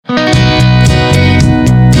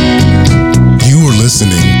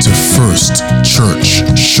Church,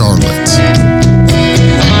 Charlotte.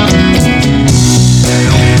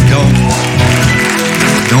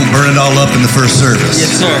 Don't burn it all up in the first service.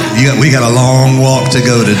 Yes, sir. We got a long walk to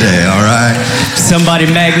go today, all right? Somebody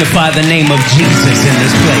magnify the name of Jesus in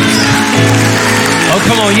this place. Oh,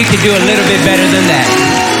 come on, you can do a little bit better than that.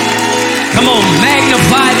 Come on,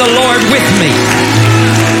 magnify the Lord with me.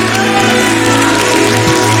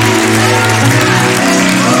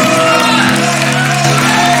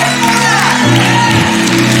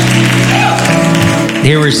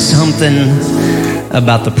 There is something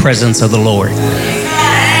about the presence of the Lord.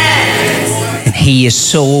 And He is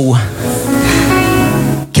so...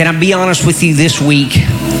 Can I be honest with you? This week,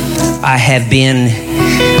 I have been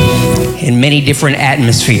in many different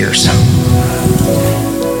atmospheres.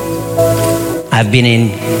 I've been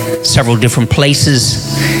in several different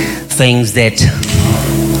places, things that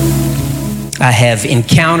I have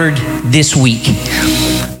encountered this week.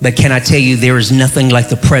 But can I tell you, there is nothing like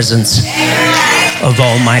the presence of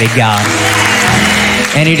Almighty God.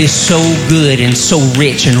 And it is so good and so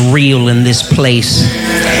rich and real in this place.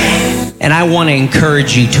 And I want to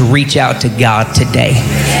encourage you to reach out to God today,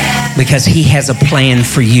 because He has a plan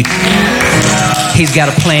for you. He's got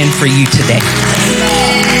a plan for you today.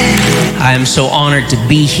 I am so honored to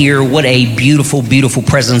be here. What a beautiful, beautiful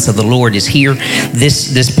presence of the Lord is here.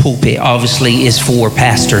 This pulpit obviously is for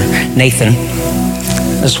Pastor Nathan.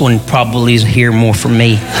 This one probably is here more for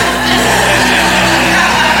me.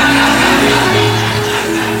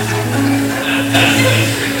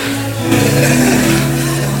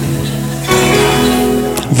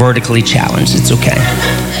 Vertically challenged, it's okay.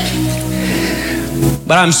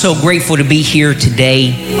 But I'm so grateful to be here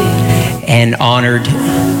today and honored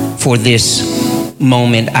for this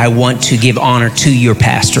moment. I want to give honor to your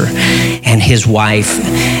pastor and his wife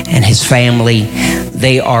and his family.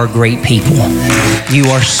 They are great people. You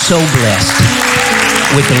are so blessed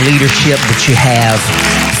with the leadership that you have.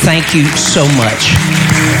 Thank you so much.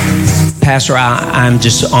 Pastor, I'm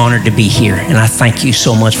just honored to be here, and I thank you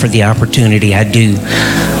so much for the opportunity. I do.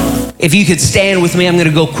 If you could stand with me, I'm going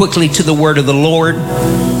to go quickly to the word of the Lord.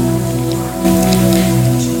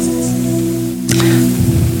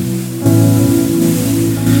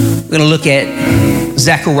 We're going to look at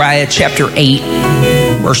Zechariah chapter 8,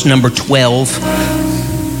 verse number 12.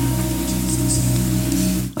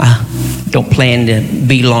 I don't plan to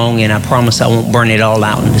be long, and I promise I won't burn it all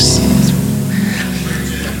out in this.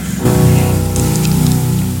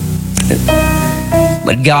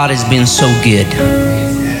 But God has been so good.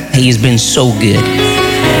 He has been so good.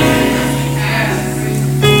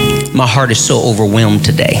 My heart is so overwhelmed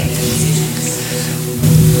today.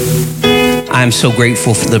 I'm so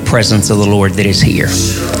grateful for the presence of the Lord that is here.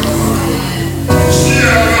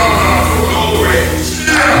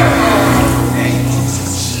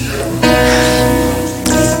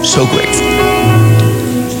 So grateful.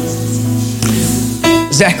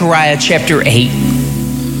 Zechariah chapter 8,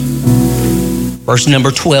 verse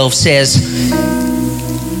number 12 says,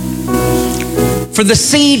 "For the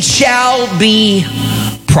seed shall be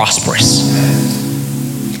prosperous.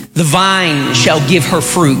 The vine shall give her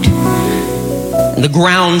fruit, and the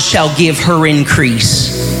ground shall give her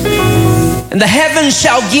increase, and the heavens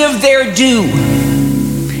shall give their due.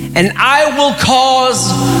 And I will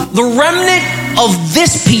cause the remnant of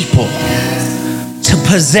this people to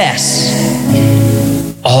possess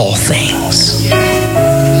all things."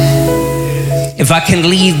 If I can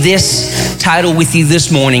leave this title with you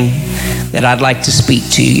this morning that I'd like to speak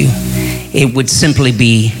to you, it would simply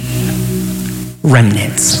be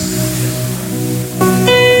remnants.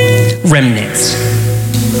 Remnants.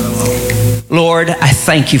 Lord, I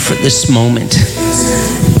thank you for this moment.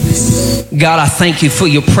 God, I thank you for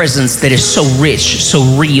your presence that is so rich, so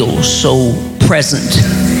real, so present.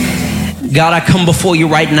 God, I come before you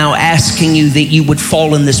right now asking you that you would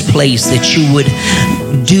fall in this place, that you would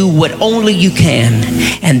do what only you can,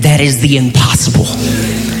 and that is the impossible.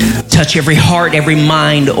 Touch every heart, every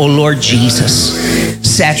mind, oh Lord Jesus.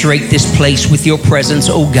 Saturate this place with your presence,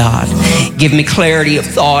 oh God. Give me clarity of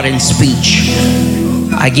thought and speech.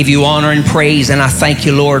 I give you honor and praise, and I thank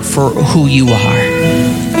you, Lord, for who you are.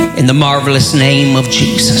 In the marvelous name of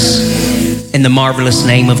Jesus. In the marvelous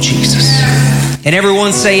name of Jesus. And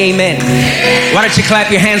everyone say amen. Why don't you clap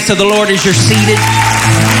your hands to the Lord as you're seated?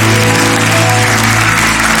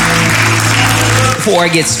 Before I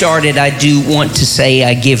get started, I do want to say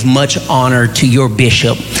I give much honor to your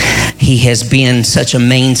bishop. He has been such a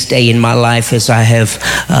mainstay in my life as I have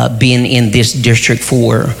been in this district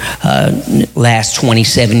for last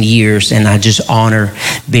 27 years. And I just honor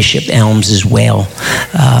Bishop Elms as well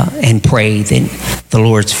and pray that the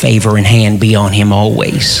Lord's favor and hand be on him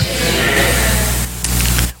always.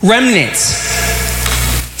 Remnants.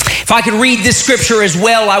 If I could read this scripture as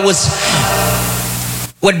well,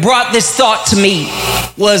 what brought this thought to me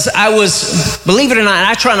was believe it or not,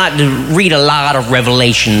 I try not to read a lot of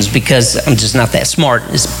Revelations because I'm just not that smart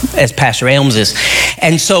as Pastor Elms is.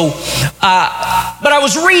 And so, but I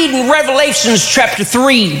was reading Revelations chapter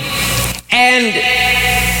 3, and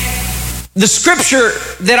the scripture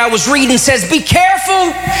that I was reading says, "Be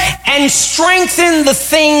careful and strengthen the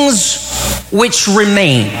things which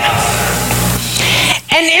remain."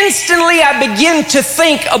 And instantly I begin to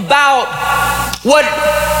think about what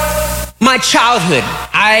my childhood.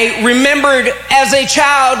 I remembered as a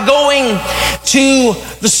child going to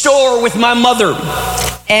the store with my mother,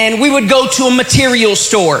 and we would go to a material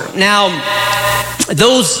store. Now,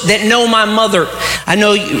 those that know my mother, I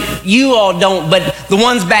know you all don't, but the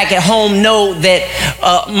ones back at home know that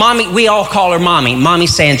Mommy, we all call her Mommy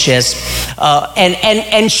Sanchez,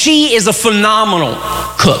 and she is a phenomenal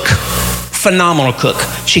cook. Phenomenal cook.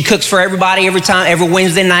 She cooks for everybody every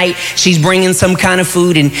Wednesday night. She's bringing some kind of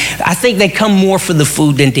food, and I think they come more for the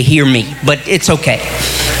food than to hear me, but it's okay.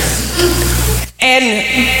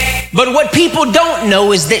 But what people don't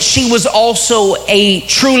know is that she was also a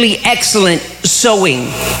truly excellent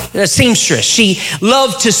seamstress. She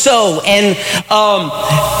loved to sew,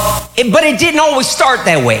 but it didn't always start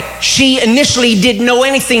that way. She initially didn't know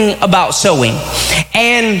anything about sewing,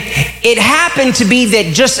 and it happened to be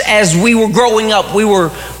that just as we were growing up,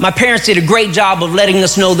 my parents did a great job of letting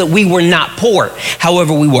us know that we were not poor.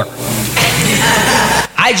 However, we were.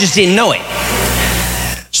 I just didn't know it.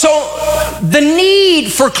 So the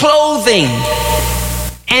need for clothing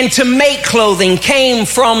and to make clothing came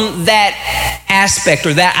from that aspect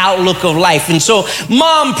or that outlook of life. And so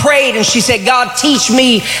Mom prayed and she said, "God, teach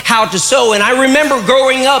me how to sew." And I remember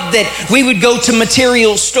growing up that we would go to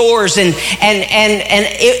material stores and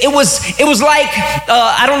it was like,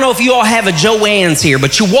 I don't know if you all have a Joann's here,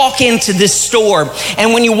 but you walk into this store,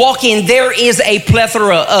 and when you walk in, there is a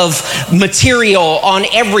plethora of material on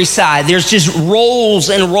every side. There's just rolls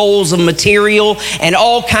and rolls of material and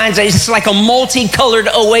all kinds of, it's like a multicolored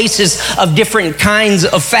oasis of different kinds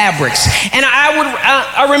of fabrics. And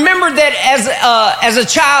I remember that as a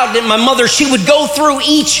child, that my mother, she would go through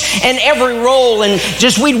each and every roll, and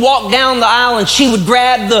we'd walk down the aisle, and she would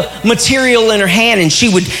grab the material in her hand, and she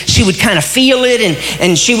would kind of feel it,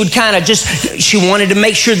 and she would kind of she wanted to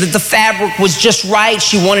make sure that the fabric was just right.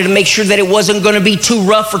 She wanted to make sure that it wasn't going to be too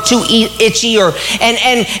rough or too itchy,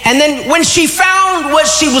 and then when she found what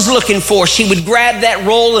she was looking for, she would grab that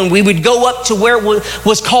roll, and we would go up to where it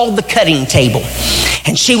was called the cutting table.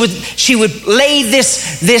 And she would lay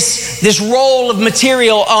this roll of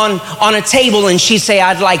material on a table, and she'd say,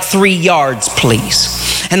 "I'd like 3 yards, please."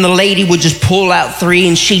 And the lady would just pull out 3,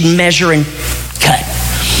 and she'd measure and cut.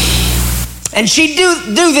 And she'd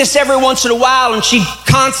do this every once in a while, and she'd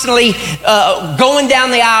constantly going down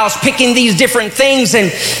the aisles, picking these different things,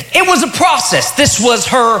 and it was a process. This was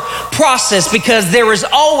her process, because there is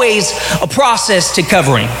always a process to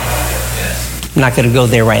covering. I'm not going to go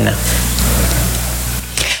there right now.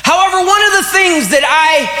 However, one of the things that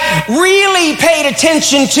I really paid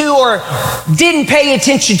attention to, or didn't pay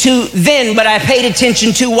attention to then, but I paid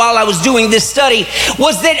attention to while I was doing this study,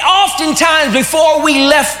 was that oftentimes before we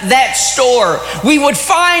left that store, we would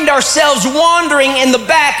find ourselves wandering in the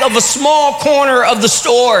back of a small corner of the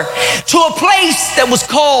store to a place that was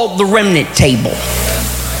called the remnant table.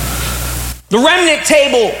 The remnant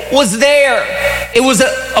table was there. It was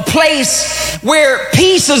a place where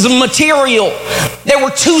pieces of material that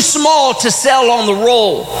were too small to sell on the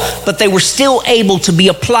roll, but they were still able to be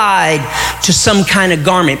applied to some kind of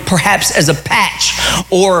garment, perhaps as a patch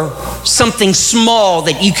or something small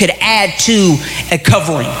that you could add to a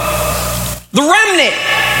covering. The remnant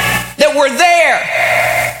that were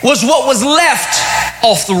there was what was left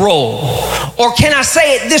off the roll. Or can I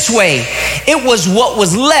say it this way? It was what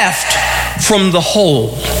was left from the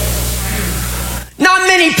whole. Not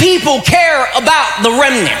many people care about the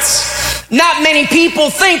remnants. Not many people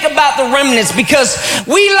think about the remnants because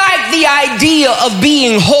we like the idea of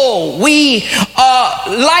being whole. We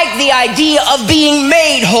like the idea of being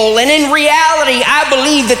made whole. And in reality, I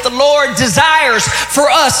believe that the Lord desires for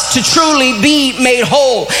us to truly be made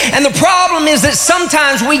whole. And the problem is that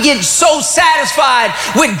sometimes we get so satisfied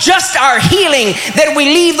with just our healing that we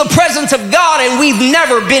leave the presence of God and we've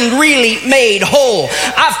never been really made whole.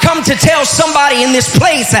 I've come to tell somebody in this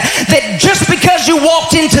place that just because you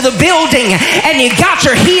walked into the building and you got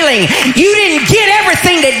your healing, you didn't get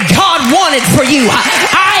everything that God wanted for you.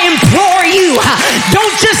 I implore you,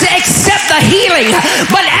 don't just accept the healing,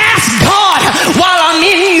 but ask God while I'm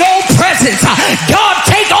in your presence, God,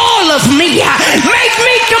 take all of me, make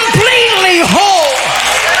me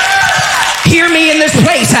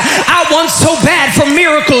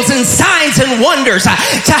and wonders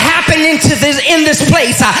to happen in this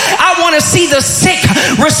place. I want to see the sick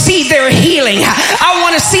receive their healing. I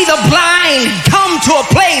want to see the blind come to a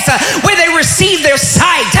place where they receive their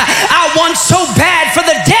sight. I want so bad for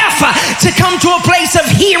the deaf to come to a place of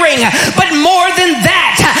hearing. But more than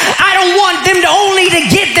that, I don't want them to only to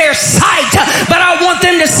get their sight, but I want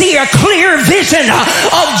them to see a clear vision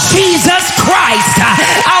of Jesus Christ.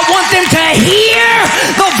 I want them to hear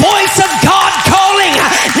the voice of God calling,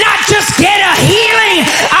 not just get a healing.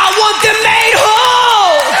 I want them made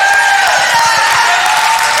whole.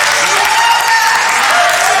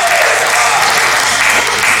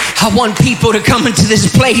 I want people to come into this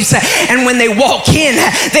place, and when they walk in,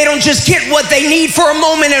 they don't just get what they need for a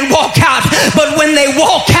moment and walk out, but when they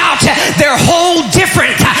walk out, they're whole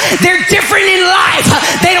different. They're different in life.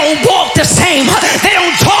 They don't walk the same. They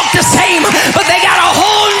don't talk the same, but they got a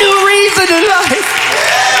whole new reason in life.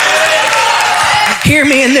 Hear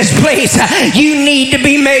me in this place. You need to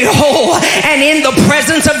be made whole, and in the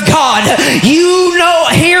presence of God, you know,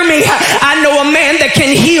 hear me, I know a man that can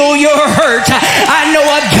heal your hurt. I know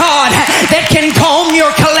a God that can calm your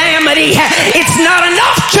calamity. It's not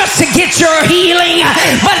enough just to get your healing,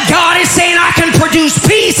 but God is saying, I can produce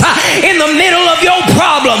peace in the middle of your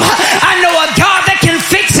problem. I know a God that can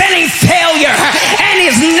fix any failure, and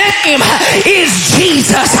his name is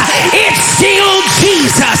Jesus. It's still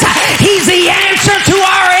Jesus. He's the answer to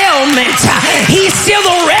our ailments. He's still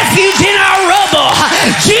the refuge in our rubble.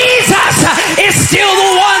 Jesus is still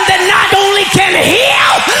the one that not only can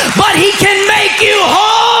heal, but he can make you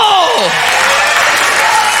whole.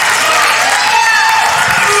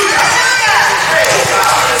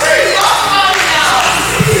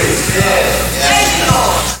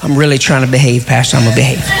 I'm really trying to behave, Pastor. I'm going to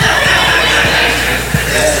behave.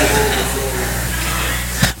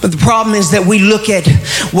 But the problem is that we look at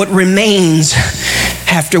what remains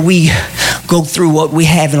after we go through what we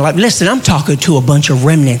have in life. Listen, I'm talking to a bunch of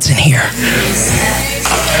remnants in here.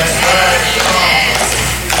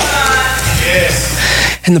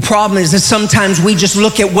 And the problem is that sometimes we just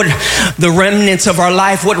look at what the remnants of our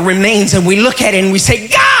life, what remains, and we look at it and we say,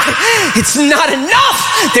 God, it's not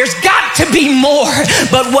enough. There's got to be more.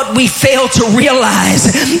 But what we fail to realize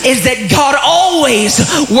is that God always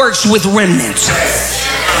works with remnants.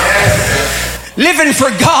 Living for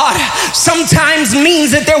God sometimes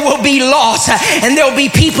means that there will be loss, and there'll be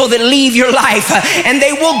people that leave your life, and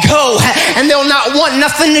they will go, and they'll not want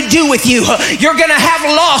nothing to do with you. You're going to have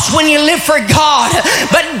loss when you live for God,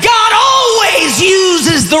 but God always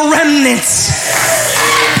uses the remnants.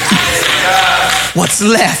 What's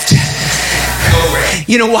left?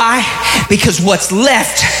 You know why? Because what's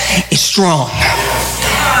left is strong.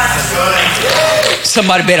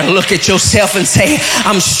 Somebody better look at yourself and say,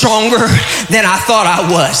 I'm stronger than I thought I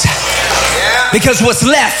was. Because what's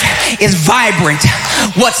left is vibrant.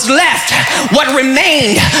 What's left, what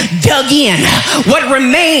remained, dug in. What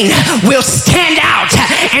remained will stand out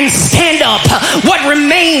and stand up. What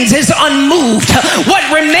remains is unmoved. What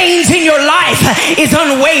remains in your life is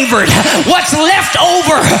unwavered. What's left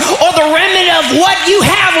over, or the remnant of what you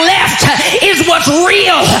have left, is what's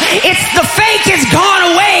real. It's the fake is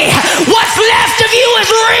gone away. What's left of you is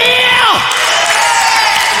real.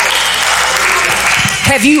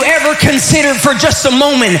 Have you ever considered for just a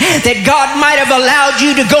moment that God might have allowed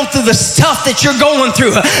you to go through the stuff that you're going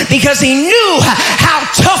through because he knew how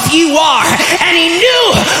tough you are, and he knew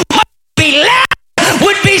what would be left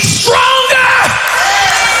would be stronger?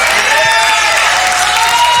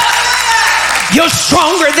 You're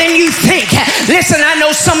stronger than you think. Listen, I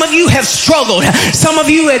know some of you have struggled. Some of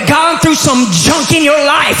you have gone through some junk in your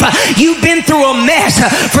life. You've been through a mess.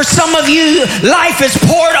 For some of you, life has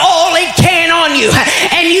poured all it can on you,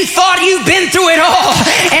 and you thought you've been through it all.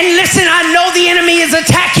 And listen, I know the enemy is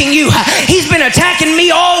attacking you. He's been attacking me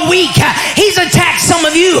all week. He's attacked some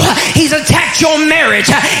of you. He's attacked your marriage.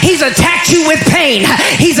 He's attacked you with pain.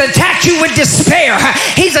 He's attacked you with despair.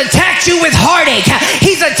 He's attacked you with heartache.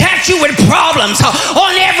 He's attacked you with problems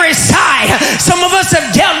on every side. Some of us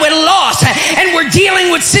have dealt with loss, and we're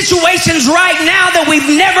dealing with situations right now that we've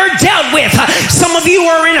never dealt with. Some of you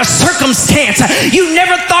are in a circumstance you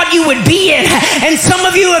never thought you would be in, and some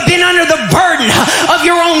of you have been under the burden of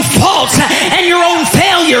your own faults and your own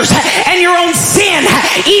failures and your own sin,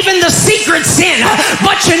 even the secret sin.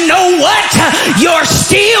 But you know what? You're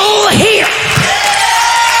still here.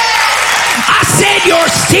 I said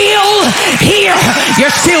you're still here.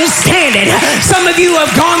 You're still standing. Some of you have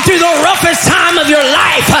gone through the roughest time of your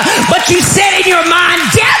life, but you said in your mind,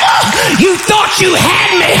 devil, you thought you had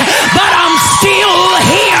me, but I'm still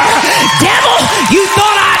here. Devil, you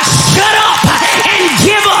thought I'd shut up and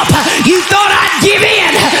give up. You thought I'd give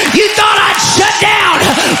in. You thought I'd shut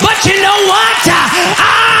But you know what?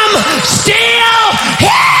 I'm still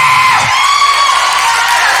here.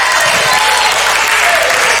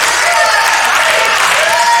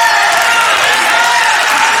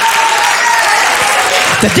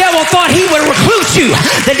 The devil thought he would recruit you.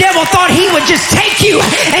 The devil thought he would just take you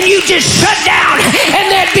and you just shut down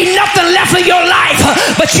and there'd be nothing left of your life.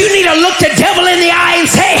 But you need to look the devil in the eye and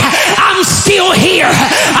say, I'm still here.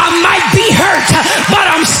 I might be hurt, but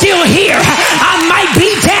I'm still here. I might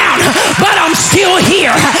be down, but I'm still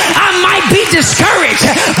here. I might be discouraged,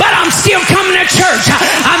 but I'm still coming to church.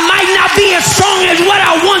 I might not be as strong as what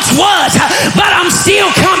I once was, but I'm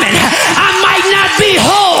still coming. I might not be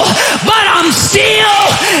whole, but I'm still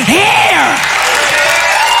here.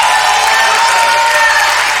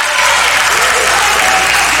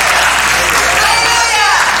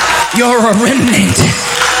 You're a remnant.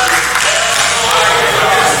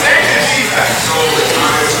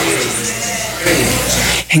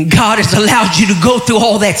 And God has allowed you to go through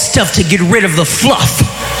all that stuff to get rid of the fluff.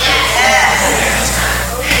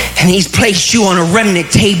 And he's placed you on a remnant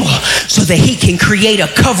table so that he can create a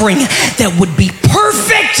covering that would be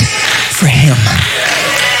perfect for him.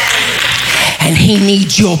 And he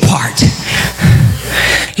needs your part.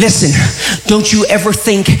 Listen, don't you ever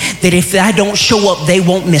think that if I don't show up, they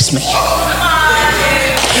won't miss me.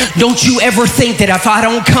 Don't you ever think that if I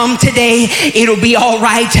don't come today, it'll be all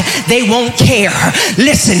right. They won't care.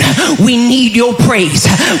 Listen, we need your praise.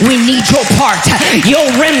 We need your part. Your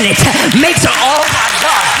remnant makes it all.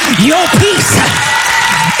 Your peace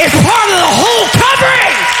is part of the whole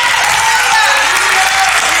covering.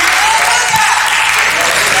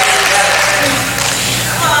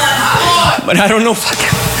 But I don't know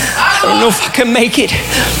if I can make it.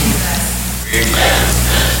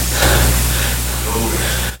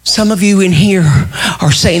 Some of you in here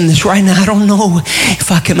are saying this right now. I don't know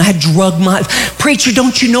if I drug my preacher.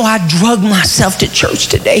 Don't you know I drug myself to church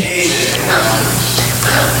today?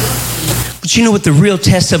 But you know what the real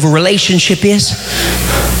test of a relationship is?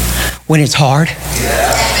 When it's hard.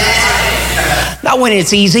 Not when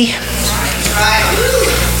it's easy.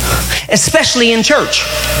 Especially in church.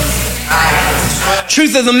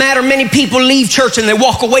 Truth of the matter, many people leave church and they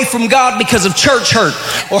walk away from God because of church hurt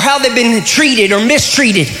or how they've been treated or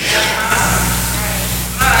mistreated.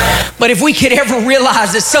 But if we could ever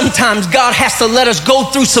realize that sometimes God has to let us go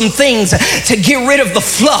through some things to get rid of the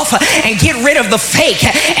fluff and get rid of the fake.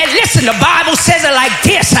 And listen, the Bible says it like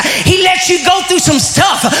this. He lets you go through some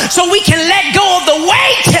stuff so we can let go of the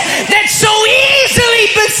weight that so easily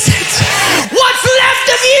besets. What's left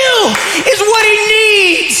of you is what he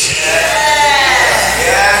needs.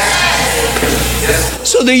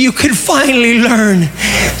 So that you can finally learn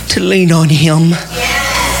to lean on him.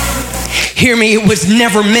 Hear me, it was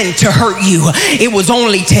never meant to hurt you. It was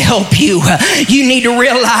only to help you. You need to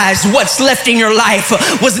realize what's left in your life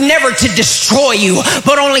was never to destroy you,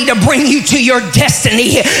 but only to bring you to your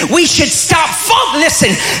destiny. We should stop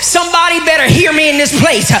listen, somebody better hear me in this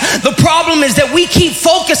place. The problem is that we keep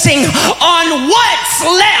focusing on what's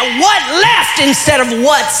left instead of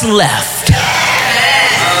what's left.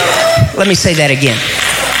 Let me say that again.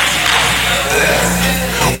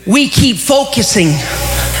 We keep focusing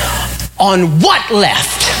on what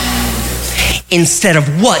left instead of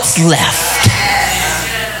what's left.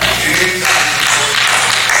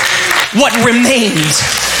 What remains,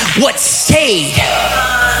 what stayed.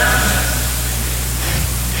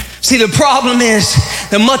 See, the problem is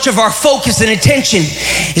that much of our focus and attention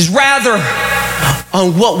is rather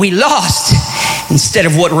on what we lost instead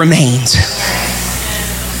of what remains.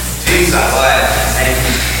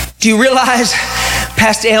 Do you realize,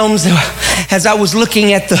 Pastor Elms, as I was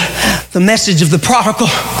looking at the message of the prodigal,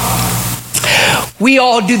 we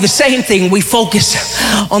all do the same thing. We focus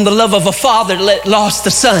on the love of a father that lost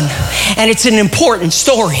the son. And it's an important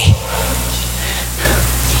story.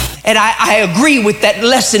 And I agree with that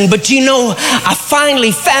lesson, but you know, I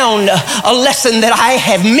finally found a lesson that I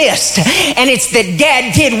have missed. And it's that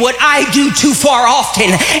Dad did what I do too far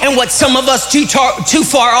often, and what some of us do too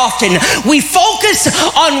far often. We focus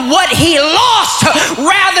on what he lost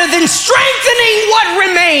rather than strengthening what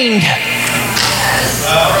remained.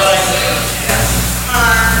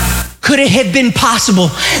 Could it have been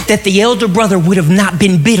possible that the elder brother would have not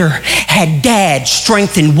been bitter had Dad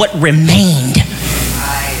strengthened what remained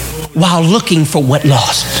while looking for what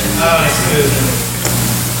lost?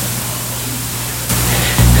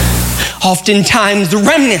 Oftentimes the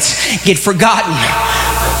remnants get forgotten.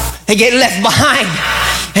 They get left behind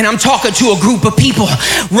And I'm talking to a group of people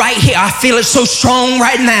right here. I feel it so strong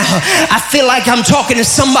right now. I feel like I'm talking to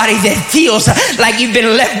somebody that feels like you've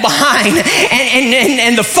been left behind.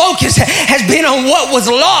 And the focus has been on what was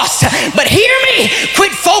lost. But hear me,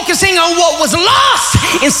 quit focusing on what was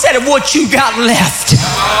lost instead of what you got left.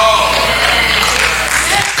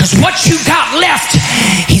 Because what you got left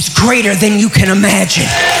is greater than you can imagine.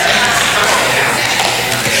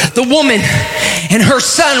 The woman and her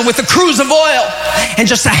son with a cruse of oil and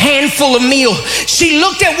just a handful of meal. She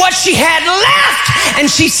looked at what she had left and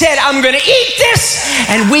she said, I'm going to eat this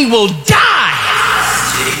and we will die.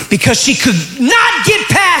 Because she could not get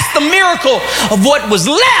past the miracle of what was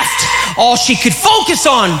left. All she could focus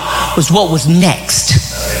on was what was next.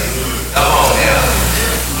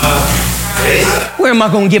 Where am I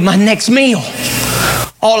going to get my next meal?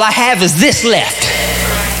 All I have is this left.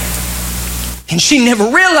 And she never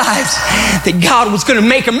realized that God was going to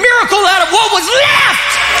make a miracle out of what was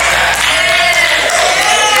left.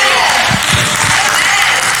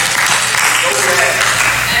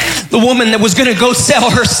 The woman that was going to go sell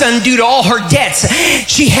her son due to all her debts,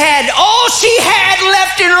 all she had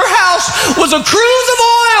left in her house was a cruse of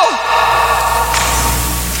oil.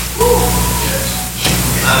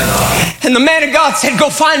 And the man of God said, go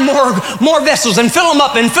find more vessels and fill them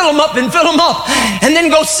up and fill them up and fill them up. And then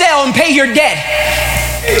go sell and pay your debt.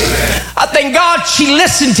 I thank God she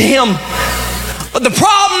listened to him. But the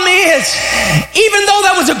problem is, even though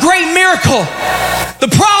that was a great miracle,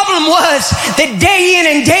 the problem was that day in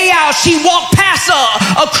and day out, she walked past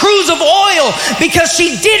a cruse of oil because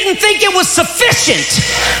she didn't think it was sufficient.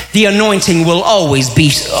 The anointing will always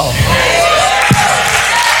be so.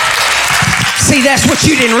 See, that's what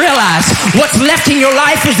you didn't realize. What's left in your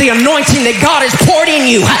life is the anointing that God has poured in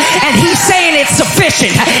you. And he's saying it's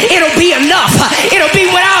sufficient. It'll be enough. It'll be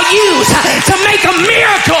without use to make a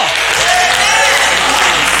miracle.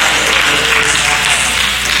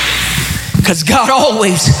 Because God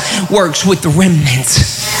always works with the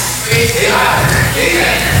remnants.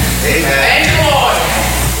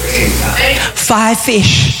 5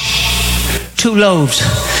 fish, 2 loaves.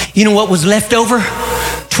 You know what was left over?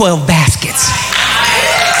 12 baskets.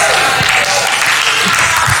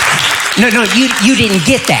 No, you didn't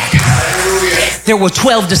get that. There were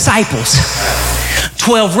 12 disciples,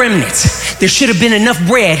 12 remnants. There should have been enough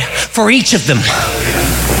bread for each of them.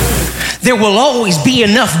 There will always be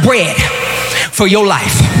enough bread for your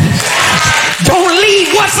life. Don't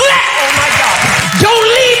leave what's left. Oh my God. Don't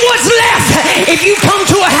leave what's left. If you come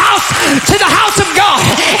to the house of God,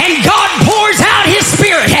 and God pours out his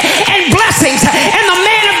spirit and blessings, and the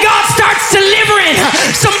man of God starts delivering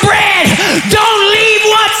some bread, don't leave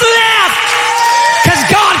what's left. Because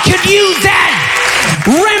God could use that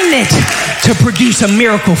remnant to produce a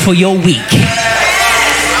miracle for your week.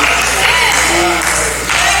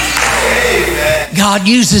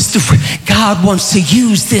 God wants to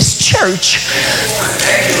use this church.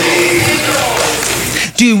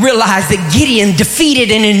 Do you realize that Gideon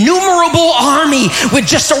defeated an innumerable army with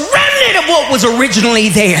just a remnant of what was originally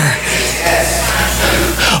there?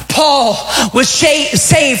 Paul was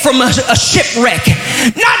saved from a shipwreck,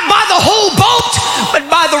 not by the whole boat, but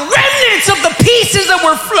by the remnants of the pieces that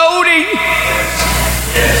were floating.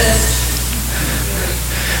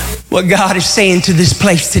 What God is saying to this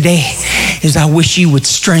place today is, I wish you would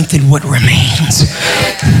strengthen what remains.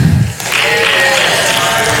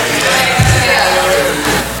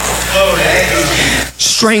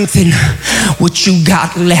 Strengthen what you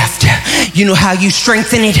got left. You know how you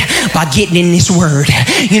strengthen it? By getting in this word.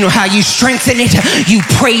 You know how you strengthen it? You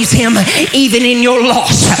praise him even in your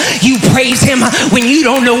loss. You praise him when you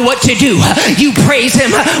don't know what to do. You praise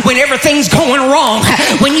him when everything's going wrong.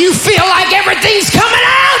 When you feel like everything's coming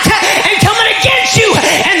out and coming against you,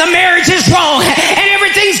 and the marriage is wrong and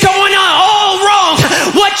everything's going on all wrong.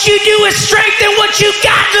 What you do is strengthen what you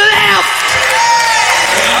got left.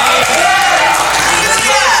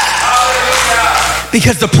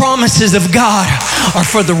 Because the promises of God are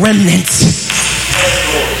for the remnants.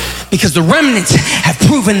 Because the remnants have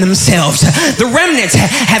proven themselves. The remnants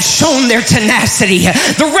have shown their tenacity.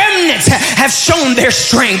 The remnants have shown their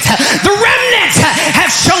strength. The remnants have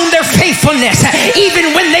shown their faithfulness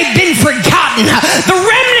even when they've been forgotten. The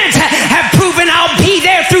remnants have proven I'll be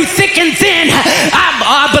there through thick and thin.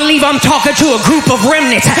 I believe I'm talking to a group of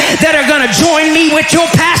remnants that are going to join me with your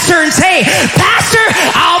pastor and say, Pastor,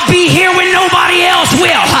 I'll be here when nobody else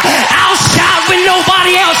will. I'll shout when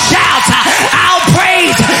nobody else shouts. I'll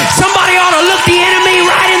praise. Somebody ought to look the enemy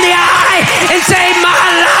right in the eye and say, my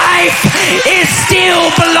life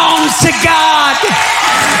still belongs to God.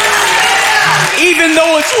 Even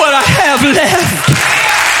though it's what I have left.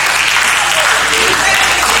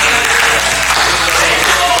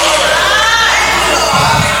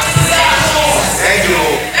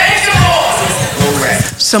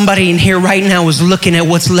 Somebody in here right now is looking at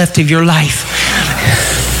what's left of your life.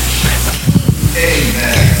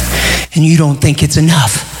 And you don't think it's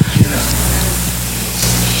enough.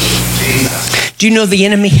 Do you know the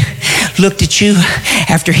enemy looked at you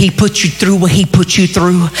after he put you through what he put you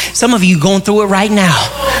through? Some of you going through it right now.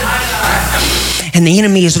 And the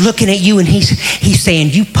enemy is looking at you and he's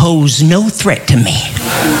saying, you pose no threat to me.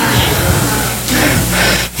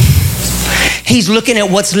 He's looking at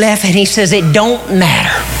what's left and he says, it don't matter.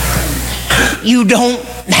 You don't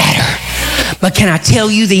matter. But can I tell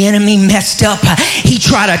you, the enemy messed up. He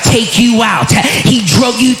tried to take you out. He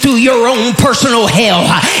drug you through your own personal hell.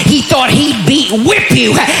 He thought he'd whip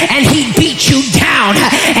you and he'd beat you down.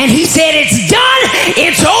 And he said, it's done.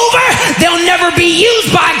 It's over. They'll never be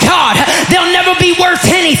used by God. They'll never be worth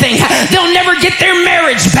anything. They'll never get their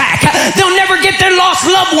marriage back. They'll never get their lost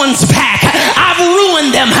loved ones back. I've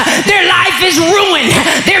ruined them. Their life is ruined.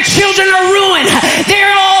 Their children are ruined.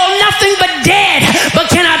 They're all nothing but dead.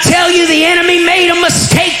 But can I tell you, the enemy made a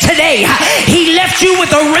mistake today. He left you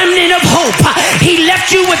with a remnant of hope. He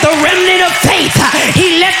left you with a remnant of faith.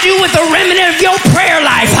 He left you with a remnant of your prayer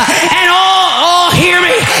life. And hear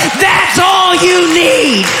me, that's all you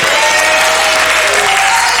need.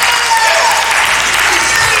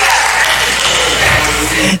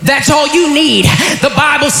 That's all you need. The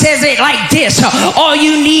Bible says it like this. All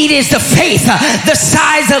you need is the faith, the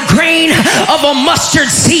size of grain of a mustard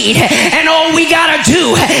seed. And all we got to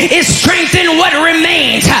do is strengthen what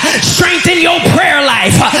remains. Strengthen your prayer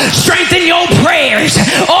life. Strengthen your prayers.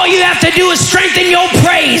 All you have to do is strengthen your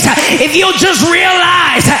praise. If you'll just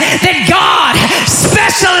realize that God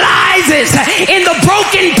specializes in the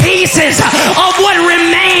broken pieces of what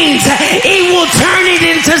remains, He will turn it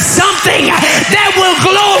into something that will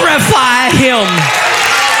glorify Him.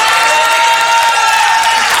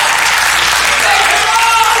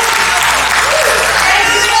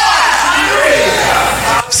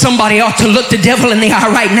 Somebody ought to look the devil in the eye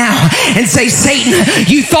right now and say, Satan,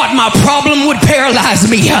 you thought my problem would paralyze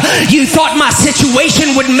me. You thought my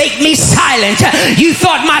situation would make me silent. You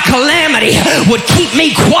thought my calamity would keep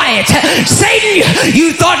me quiet. Satan,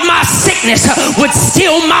 you thought my sickness would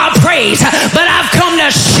steal my praise. But I've come to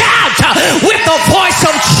shout with the voice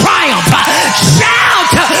of triumph. Shout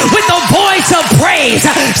with the voice of praise.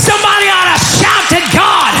 Somebody ought to shout to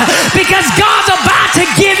God, because God's about to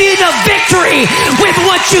give you the victory with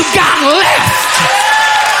what you got left.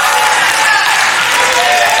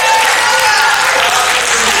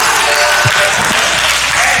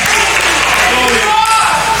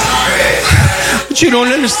 But you don't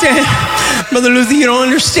understand, Brother Luther, you don't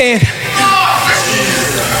understand.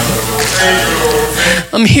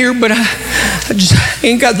 I'm here, but I just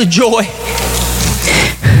ain't got the joy.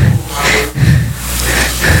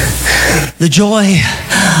 The joy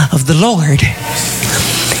of the Lord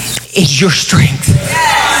is your strength.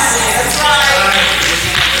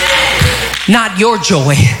 Not your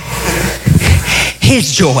joy,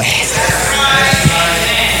 His joy.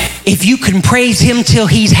 If you can praise Him till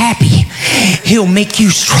He's happy, He'll make you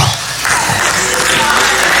strong.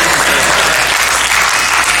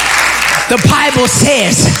 The Bible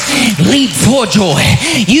says, leap for joy.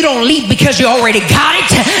 You don't leap because you already got it.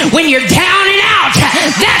 When you're down and out,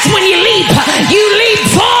 that's when you leap. You leap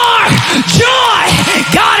for joy.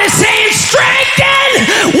 God is saying,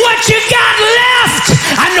 strengthen what you got left.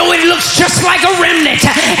 I know it looks just like a remnant,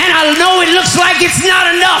 and I know it looks like it's not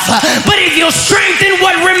enough. But if you'll strengthen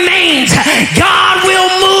what remains, God will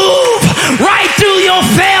move right through your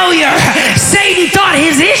failure. Satan thought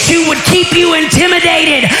his issue would keep you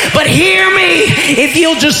intimidated, but hear me, if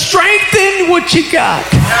you'll just strengthen what you got.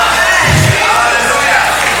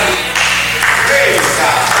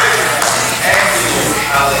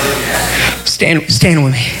 Stand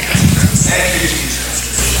with me.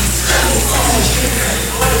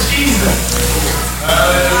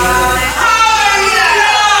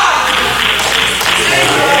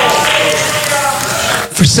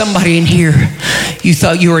 For somebody in here, you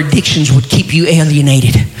thought your addictions would keep you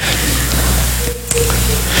alienated.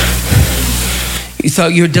 You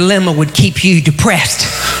thought your dilemma would keep you depressed.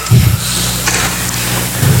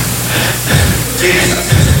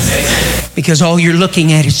 Because all you're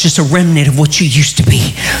looking at is just a remnant of what you used to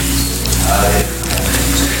be.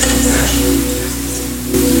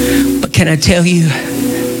 But can I tell you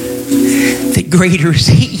that greater is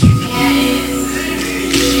He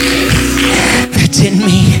that's in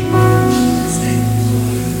me?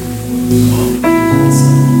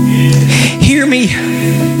 Hear me.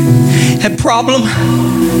 That problem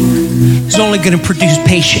is only going to produce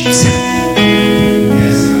patience.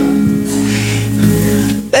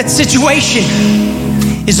 That situation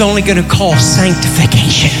is only going to cause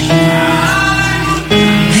sanctification.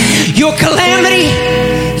 Your calamity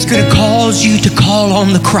is going to cause you to call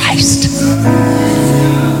on the Christ.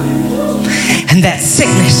 And that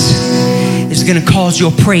sickness is going to cause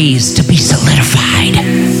your praise to be solidified.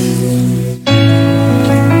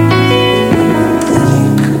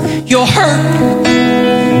 Your hurt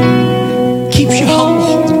keeps you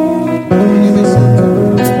humble.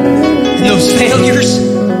 And those failures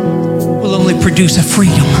will only produce a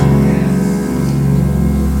freedom.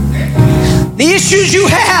 The issues you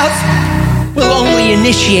have will only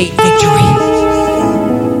initiate victory.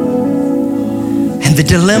 And the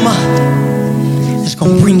dilemma is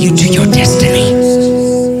going to bring you to your destiny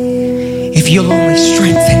if you'll only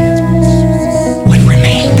strengthen what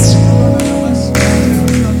remains.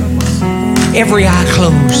 Every eye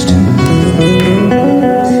closed.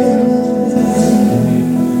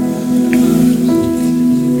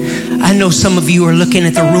 I know some of you are looking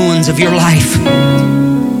at the ruins of your life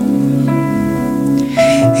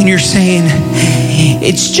and you're saying,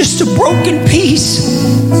 it's just a broken piece.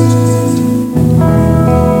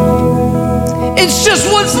 It's just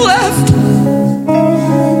what's left.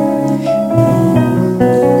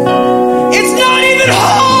 It's not even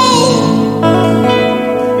whole.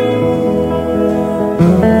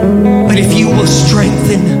 But if you will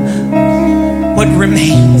strengthen what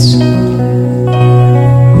remains,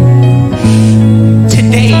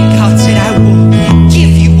 today God said, I will give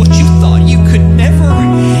you what you thought you could never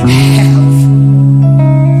have.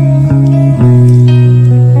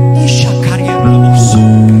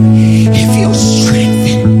 If you'll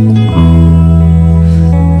strengthen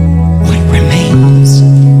what remains.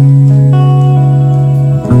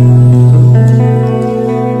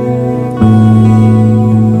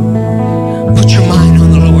 Put your mind on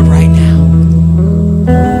the Lord right now.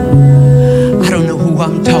 I don't know who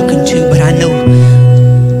I'm talking to, but I know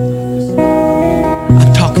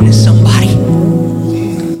I'm talking to somebody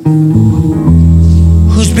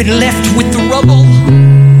who's been left with the rubble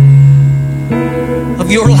of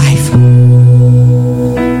your life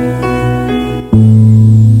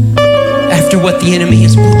after what the enemy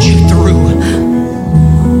has put you through.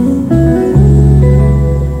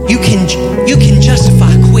 You can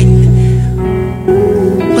justify quitting,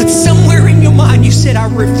 but somewhere in your mind you said, I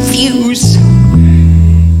refuse,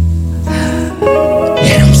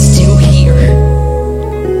 and I'm still here.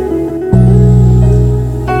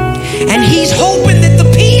 And he's hoping that the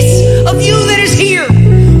piece of you that is here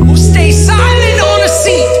will stay silent on a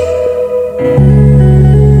seat,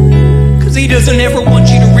 because he doesn't ever want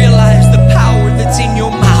you to realize the power that's in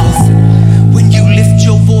your mouth when you lift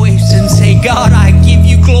your voice and say, God, I give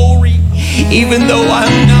you glory even though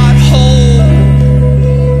I'm not whole.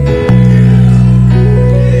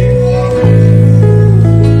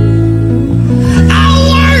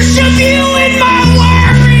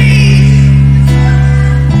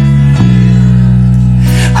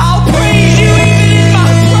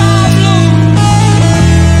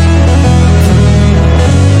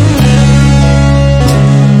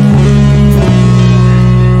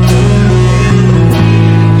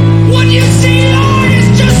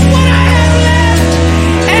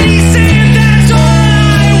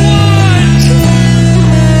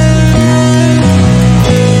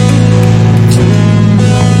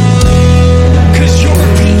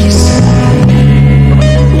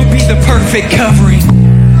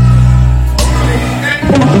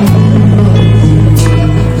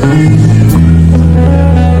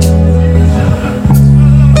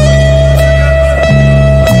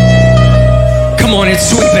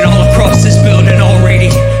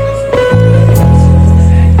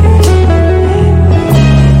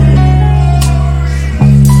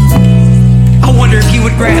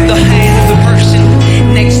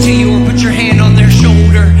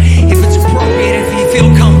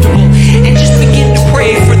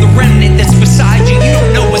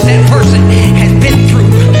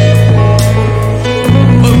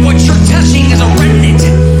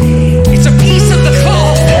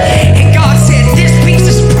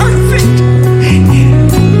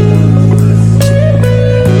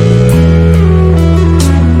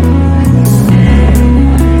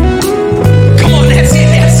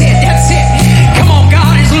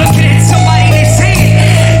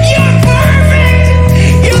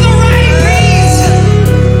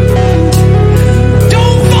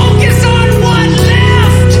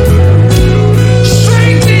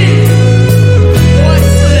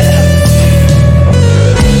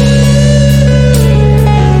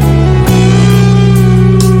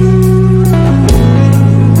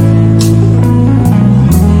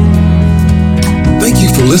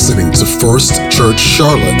 First Church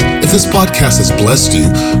Charlotte. If this podcast has blessed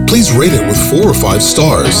you, please rate it with 4 or 5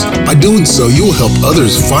 stars. By doing so, you will help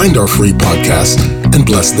others find our free podcast and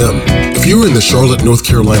bless them. If you're in the Charlotte, North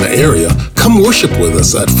Carolina area, come worship with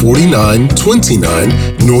us at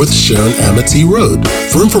 4929 North Sharon Amity Road.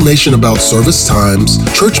 For information about service times,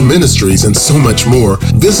 church ministries, and so much more,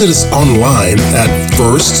 visit us online at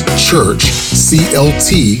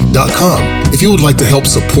firstchurchclt.com. If you would like to help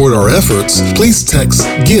support our efforts, please text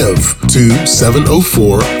GIVE to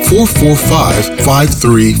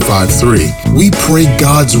 704-445-5353. We pray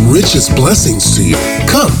God's richest blessings to you.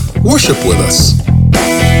 Come, worship with us.